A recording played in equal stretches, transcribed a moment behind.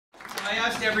I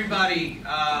asked everybody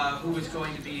who was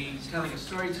going to be telling a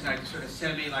story tonight to sort of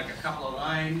send me like a couple of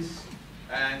lines.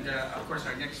 And of course,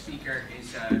 our next speaker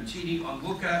is Chidi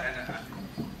Onwuka, and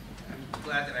I'm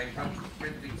glad that I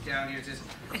wrote things down here. It says,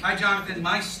 "Hi, Jonathan.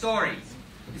 My story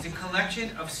is a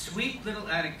collection of sweet little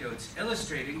anecdotes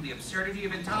illustrating the absurdity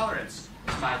of intolerance."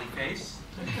 Smiley face.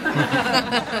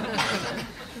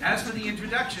 As for the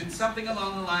introduction, something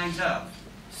along the lines of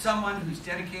someone who's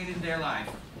dedicated their life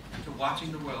to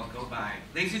watching the world go by.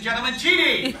 Ladies and gentlemen,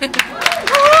 Chidi!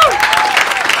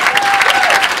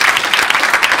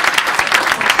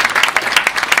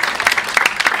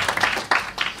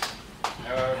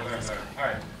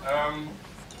 Hi.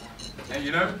 And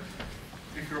you know,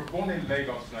 if you're born in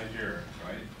Lagos, Nigeria,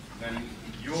 right, then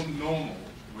your normal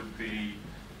would be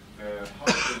the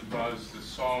hustle and buzz, the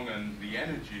song, and the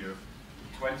energy of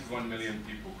 21 million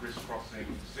people crisscrossing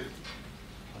the city.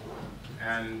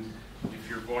 And if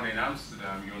you're born in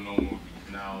Amsterdam, your normal would be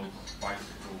canals,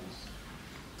 bicycles,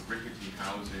 rickety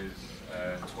houses,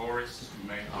 tourists who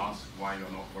may ask why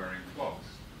you're not wearing clothes.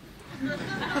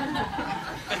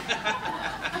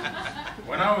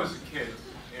 When I was a kid,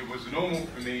 it was normal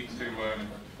for me to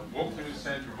walk through the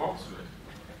centre of Oxford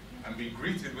and be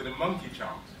greeted with a monkey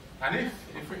chant. And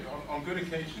on good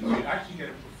occasions, you'd actually get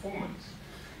a performance.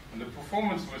 And the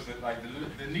performance was that like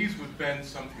the knees would bend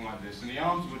something like this, and the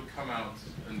arms would come out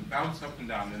and bounce up and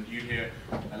down, and you'd hear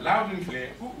a loud and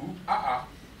clear, ooh, ooh, ah, ah.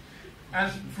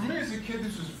 And for me as a kid,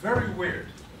 this was very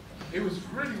weird. It was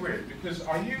really weird, because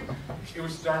I knew it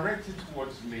was directed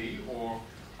towards me or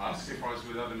us if I was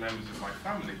with other members of my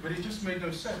family, but it just made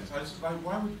no sense. I was like,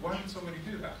 why would somebody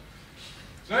do that?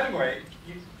 So anyway,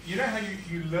 you know how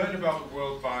you learn about the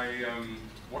world by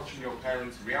watching your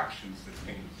parents' reactions to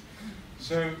things.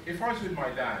 So if I was with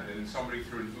my dad and somebody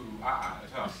threw an ooh, ah, ah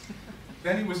at us,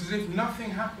 then it was as if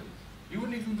nothing happened. You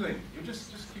wouldn't even blink. You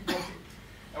just keep walking.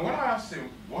 And when I asked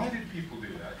him, why did people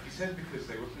do that? He said because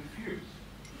they were confused.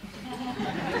 But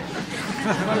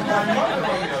my mother,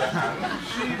 on the other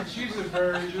hand, she's a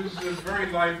very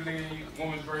lively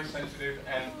woman, very sensitive,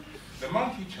 and the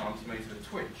monkey chant made her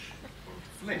twitch, or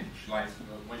flinch, like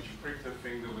when she pricked her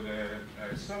finger with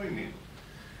a sewing needle.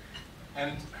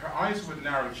 And her eyes would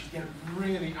narrow, and she'd get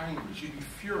really angry, she'd be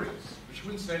furious, but she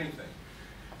wouldn't say anything.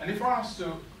 And if I asked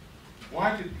her,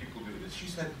 why did people do this? She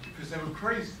said, because they were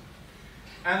crazy.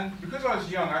 And because I was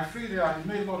young, I figured out it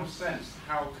made a lot of sense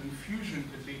how confusion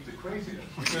could lead to craziness.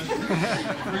 Because,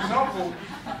 for example,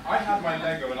 I had my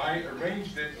Lego and I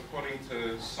arranged it according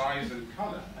to size and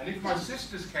color. And if my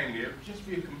sisters came here, it would just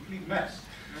be a complete mess.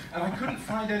 And I couldn't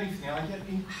find anything, and I'd get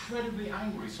incredibly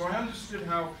angry. So I understood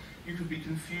how you could be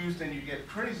confused and you get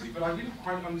crazy, but I didn't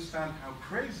quite understand how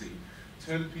crazy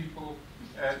made people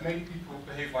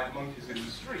behave like monkeys in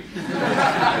the street.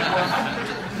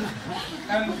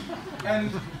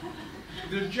 and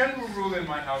the general rule in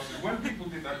my house is when people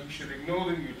did that, you should ignore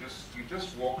them, you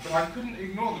just walk, but I couldn't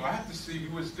ignore them, I had to see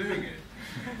who was doing it.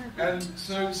 And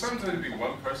so sometimes it'd be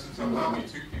one person, sometimes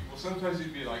it'd be two people, sometimes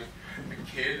it'd be like a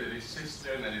kid and his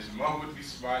sister, and then his mum would be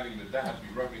smiling, the dad would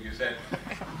be rubbing his head.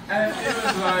 And it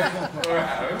was like,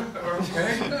 oh,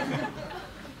 okay.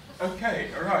 Okay,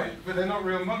 all right, but they're not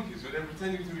real monkeys, but they're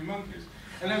pretending to be monkeys.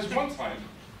 And there was one time,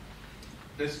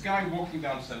 there's a guy walking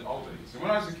down St. Albans, and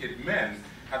when I was a kid, men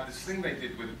had this thing they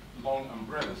did with long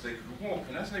umbrellas. They could walk,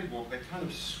 and as they walked, they kind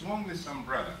of swung this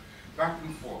umbrella back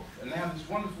and forth, and they had this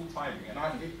wonderful timing, and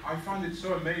I found it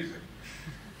so amazing.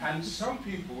 And some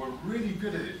people were really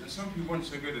good at it, and some people weren't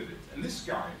so good at it. And this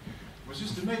guy was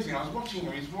just amazing. I was watching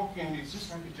him, he's walking, and he's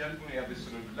just like a gentleman. He had this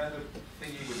sort of leather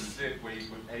thingy with a zip where you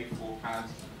put A4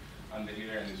 pads under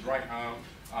here, and his right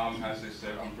arm has this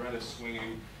umbrella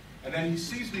swinging. And then he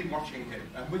sees me watching him,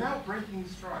 and without breaking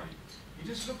stride, he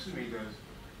just looks at me and goes,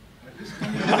 like this.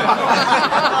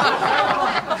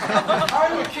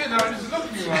 I'm a kid, I'm just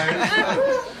looking like, it's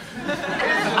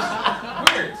just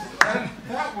weird. And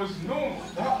that was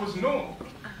normal,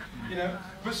 you know.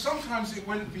 But sometimes it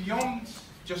went beyond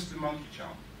just the monkey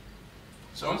charm.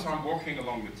 So once I'm walking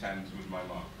along the Thames with my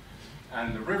mom,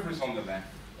 and the river is on the left,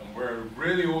 and we're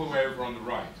really all the way over on the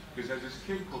right, because there's this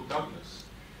kid called Douglas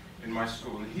in my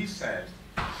school, and he said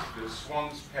that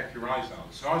swans peck your eyes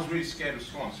out. So I was really scared of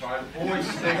swans, so I'd always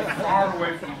stay far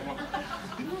away from the water.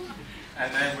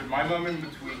 And then with my mum in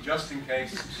between, just in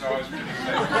case, so I was pretty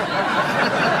safe.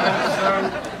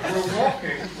 And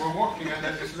so we're walking, and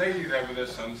there's this lady there with her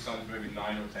son's maybe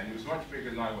 9 or 10. He was much bigger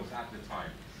than I was at the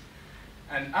time.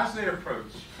 And as they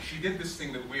approached, she did this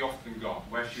thing that we often got,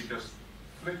 where she just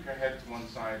flicked her head to one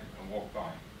side and walked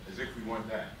by, as if we weren't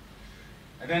there.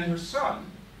 And then her son,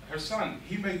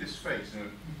 he made this face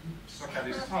and stuck out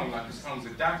his tongue like his tongue's a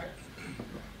dagger.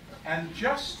 And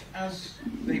just as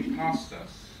they passed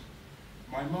us,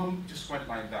 my mum just went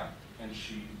like that. And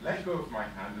she let go of my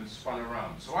hand and spun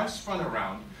around. So I spun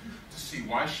around to see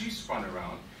why she spun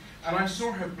around. And I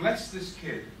saw her bless this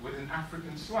kid with an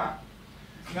African slap.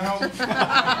 Now,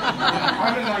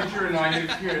 I'm a Nigerian, I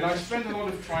live here, and I spend a lot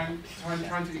of time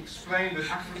trying to explain that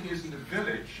Africa isn't a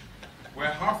village where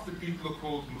half the people are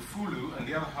called Mufulu and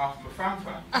the other half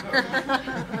Mafamfa.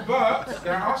 No. But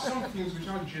there are some things which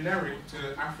are generic to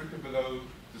Africa below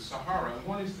the Sahara, and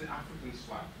one is the African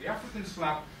slap. The African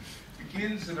slap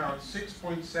begins about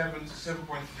 6.7 to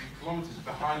 7.3 kilometers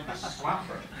behind the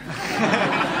slapper.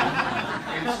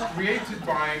 It's created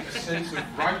by a sense of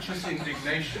righteous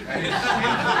indignation, and it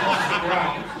spins across the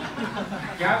ground,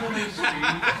 gathering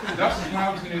speed, dust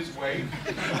clouds in its wake,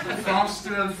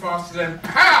 faster and faster, then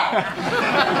pow!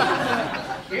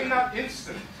 In that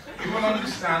instant, you will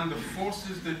understand the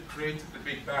forces that created the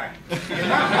Big Bang.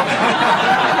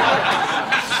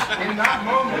 In that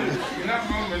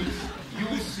moment, you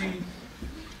will see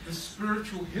the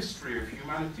spiritual history of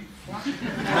humanity flashing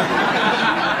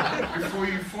before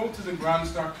you fall to the ground and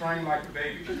start crying like a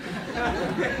baby.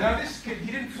 Now this kid,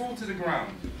 he didn't fall to the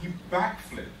ground, he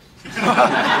backflipped. It's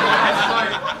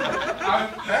like,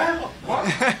 what?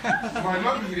 My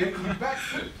mother, he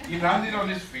backflipped. He landed on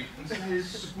his feet and started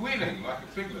squealing like a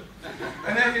piglet.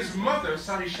 And then his mother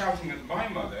started shouting at my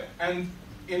mother, and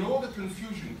in all the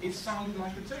confusion, it sounded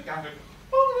like a turkey. I heard,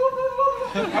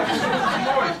 I just heard the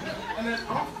noise. And then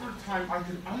after a time, I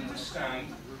could understand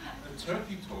the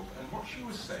turkey talk and what she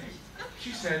was saying.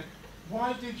 She said,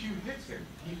 "Why did you hit him?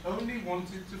 He only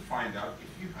wanted to find out if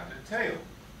you had a tail."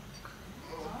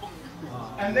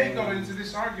 And they got into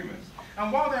this argument.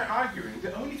 And while they're arguing,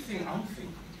 the only thing I'm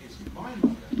thinking is my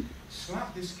mother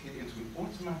slapped this kid into an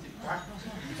automatic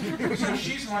backflip. So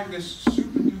she's like this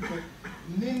super duper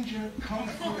ninja kung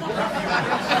fu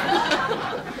princess.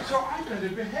 So I better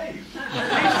behave.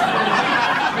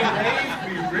 Behave,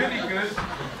 be really good.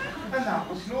 And that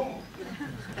was normal.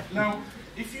 Now,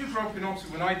 if you grew up in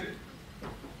Oxford when I did,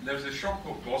 there was a shop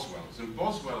called Boswell's, and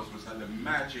Boswell's was like the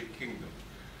magic kingdom.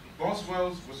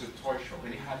 Boswell's was a toy shop,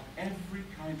 and it had every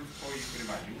kind of toy you could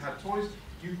imagine. It had toys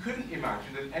you couldn't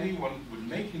imagine that anyone would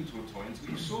make into a toy until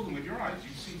you saw them with your eyes.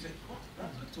 You'd see, say, "What?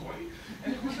 That's a toy?"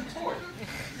 And it was a toy.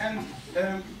 And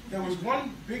there was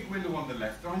one big window on the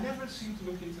left. I never seemed to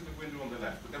look into the window on the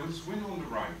left, but there was this window on the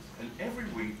right. And every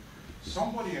week,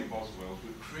 somebody in Boswell's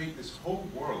would create this whole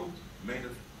world made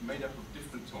up of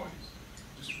different toys.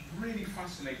 Just really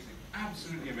fascinating,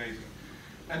 absolutely amazing.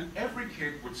 And every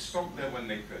kid would stop there when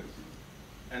they could.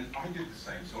 And I did the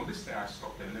same. So on this day I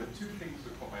stopped there, and there were two things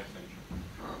that caught my attention.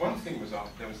 One thing was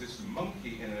there was this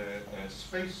monkey in a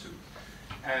spacesuit.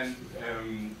 And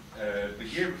the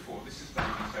year before, this is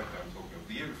 1970 I'm talking of,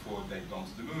 the year before they'd gone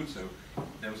to the moon, so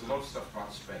there was a lot of stuff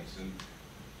about space. And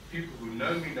people who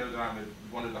know me know that I'm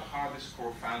one of the hardest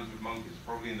core fans of monkeys,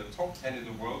 probably in the top 10 in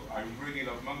the world. I really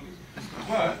love monkeys.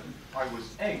 But I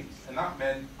was 8, and that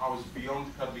meant I was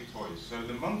beyond cuddly toys. So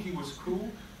the monkey was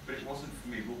cool, but it wasn't for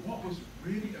me. But what was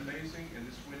really amazing in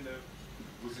this window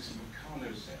was this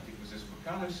Meccano set. It was this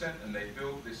Meccano set, and they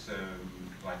built this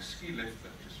like ski lift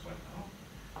that just went up,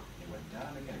 it went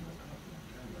down again, it went up, it went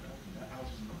down, it went up, and down. I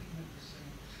was looking at this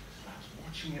thing, I was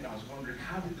watching it, I was wondering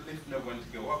how did the lift know when to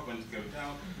go up, when to go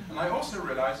down. And I also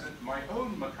realized that my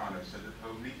own Meccano set at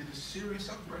home needed a serious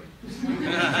upgrade.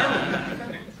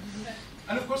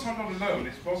 And of course I'm not alone,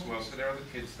 it's Boswell, so there are other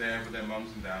kids there with their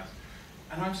mums and dads.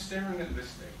 And I'm staring at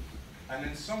this thing, and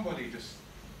then somebody just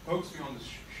pokes me on the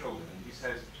shoulder and he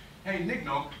says, "Hey,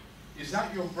 Nignog, is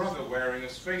that your brother wearing a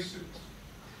spacesuit?"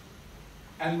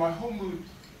 And my whole mood,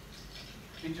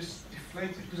 it just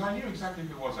deflated, because I knew exactly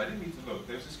who it was. I didn't need to look.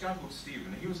 There was this guy called Stephen,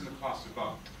 and he was in the class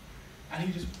above. And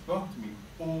he just bugged me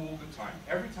all the time.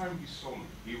 Every time he saw me,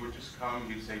 he would just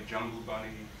come, he'd say Jungle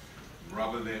Bunny,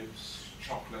 Rubber Lips,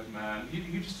 Chocolate Man.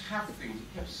 He'd just have things, he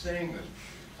kept saying them.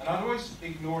 And I'd always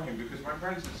ignore him, because my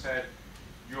parents had said,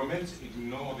 you're meant to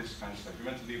ignore this kind of stuff, you're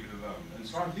meant to leave it alone. And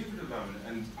so I'd leave it alone,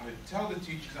 and I'd tell the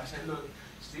teachers, I say, look,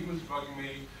 Stephen's bugging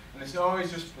me. And they say, oh,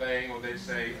 he's just playing, or they'd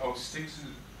say, oh, sticks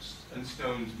and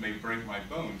stones may break my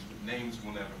bones, but names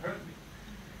will never hurt me.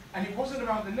 And it wasn't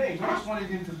about the names, I just wanted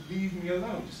him to leave me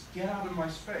alone, just get out of my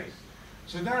space.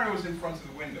 So there I was in front of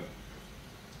the window,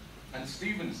 and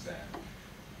Stephen's there,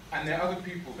 and there are other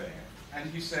people there, and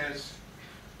he says,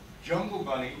 Jungle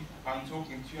Bunny, I'm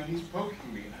talking to you, and he's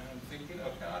poking me, and I'm thinking,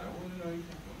 okay, I don't want to know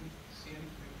anything, I don't want to see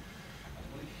anything, I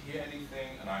don't want to hear anything,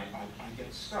 and I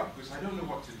get stuck, because I don't know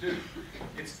what to do.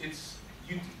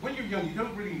 When you're young, you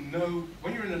don't really know,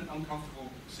 when you're in an uncomfortable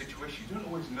situation, you don't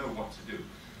always know what to do.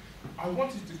 I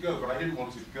wanted to go, but I didn't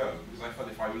want to go, because I felt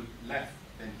if I left,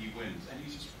 then he wins. And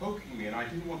he's just poking me, and I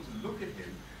didn't want to look at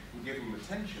him and give him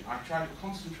attention. I tried to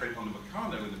concentrate on the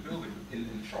Meccano in the building, in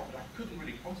the shop, but I couldn't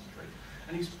really concentrate.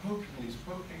 And he's poking, and he's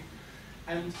poking.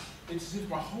 And it's as if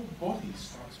my whole body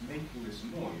starts making this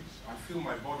noise. I feel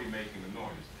my body making a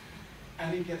noise.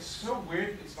 And it gets so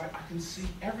weird, it's like I can see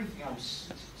everything. I'm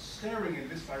staring in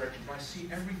this direction, but I see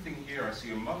everything here. I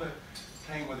see a mother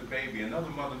playing with a baby, another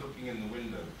mother looking in the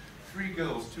window,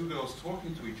 two girls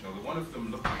talking to each other, one of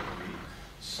them looking at me.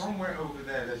 Somewhere over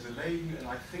there, there's a lady, and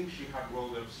I think she had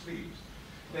rolled up sleeves.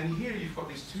 Then here you've got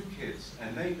these two kids,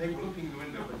 and they were looking in the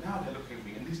window, but now they're looking at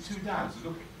me, and these two dads are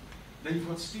looking. Then you've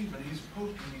got Stephen, he's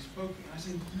poking. And I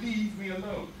say, leave me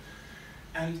alone.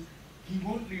 And he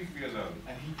won't leave me alone.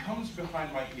 And he comes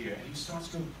behind my ear, and he starts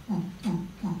going, ooh, ooh,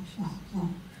 ooh, ooh, ooh.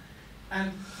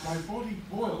 And my body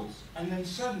boils, and then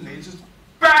suddenly it's just,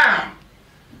 BAM!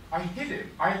 I hit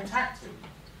him, I attacked him.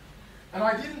 And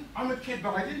I'm a kid,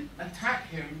 but I didn't attack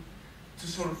him to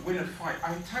sort of win a fight.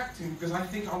 I attacked him because I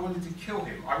think I wanted to kill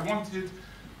him. I wanted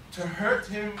to hurt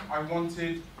him. I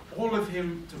wanted all of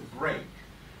him to break.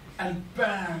 And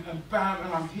bam, and bam,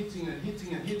 and I'm hitting and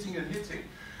hitting and hitting and hitting.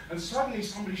 And suddenly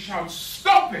somebody shouts,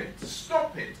 stop it,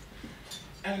 stop it.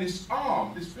 And this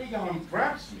big arm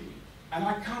grabs me, and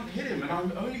I can't hit him. And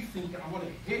I'm only thinking, I want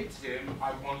to hit him,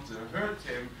 I want to hurt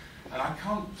him, and I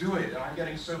can't do it. And I'm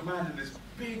getting so mad, and this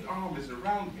big arm is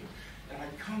around me, and I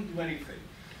can't do anything.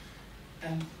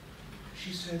 And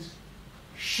she says,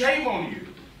 shame on you.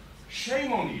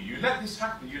 Shame on you. You let this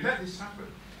happen. You let this happen.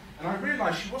 And I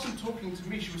realized she wasn't talking to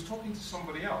me. She was talking to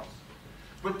somebody else.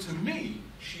 But to me,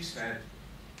 she said,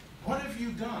 what have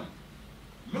you done?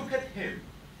 Look at him.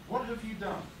 What have you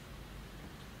done?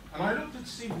 And I looked at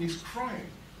Stephen. He's crying.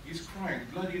 He's crying.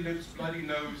 Bloody lips, bloody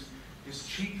nose. His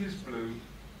cheek is blue.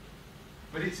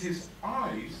 But it's his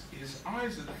eyes. His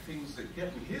eyes are the things that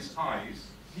get me. His eyes,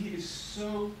 he is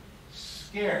so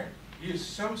scared. He is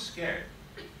so scared.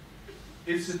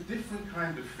 It's a different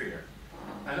kind of fear.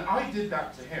 And I did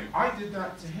that to him. I did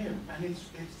that to him. And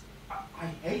I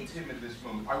hate him in this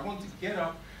moment. I want to get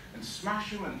up and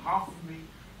smash him, and half of me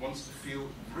wants to feel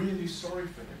really sorry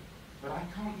for him. But I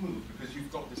can't move because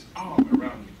you've got this arm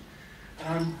around me. And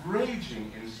I'm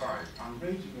raging inside. I'm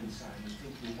raging inside and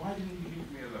thinking, why didn't you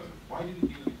leave me alone? Why didn't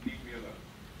you leave me alone?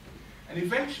 And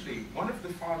eventually, one of the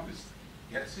fathers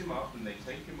gets him up, and they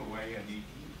take him away, and he's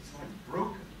like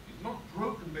broken. He's not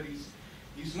broken, but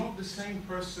he's not the same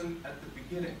person at the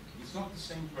beginning. He's not the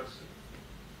same person.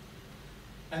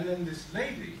 And then this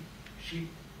lady, she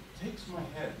takes my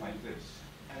head like this,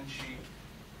 and she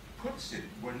puts it,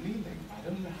 we're kneeling, I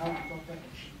don't know how we got that,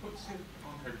 and she puts it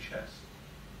on her chest.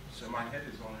 So my head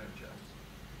is on her chest.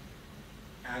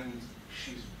 And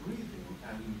she's breathing,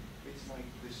 and it's like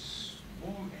this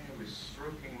warm air is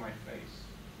stroking my face.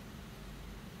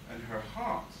 And her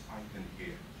heart, I can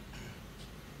hear.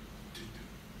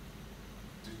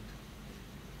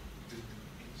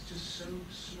 It's just so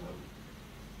slow.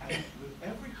 And with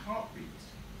every heartbeat,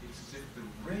 it's as if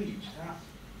the rage, that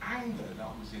anger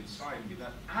that was inside me,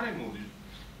 that animal just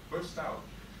burst out.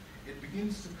 It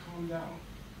begins to calm down.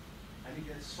 And it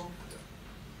gets softer.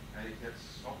 And it gets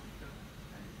softer.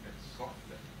 And it gets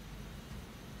softer.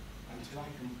 Until I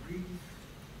can breathe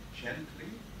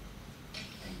gently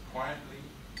and quietly.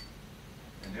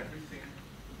 And everything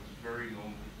was very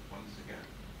normal once again.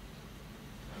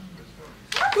 That's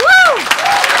the story.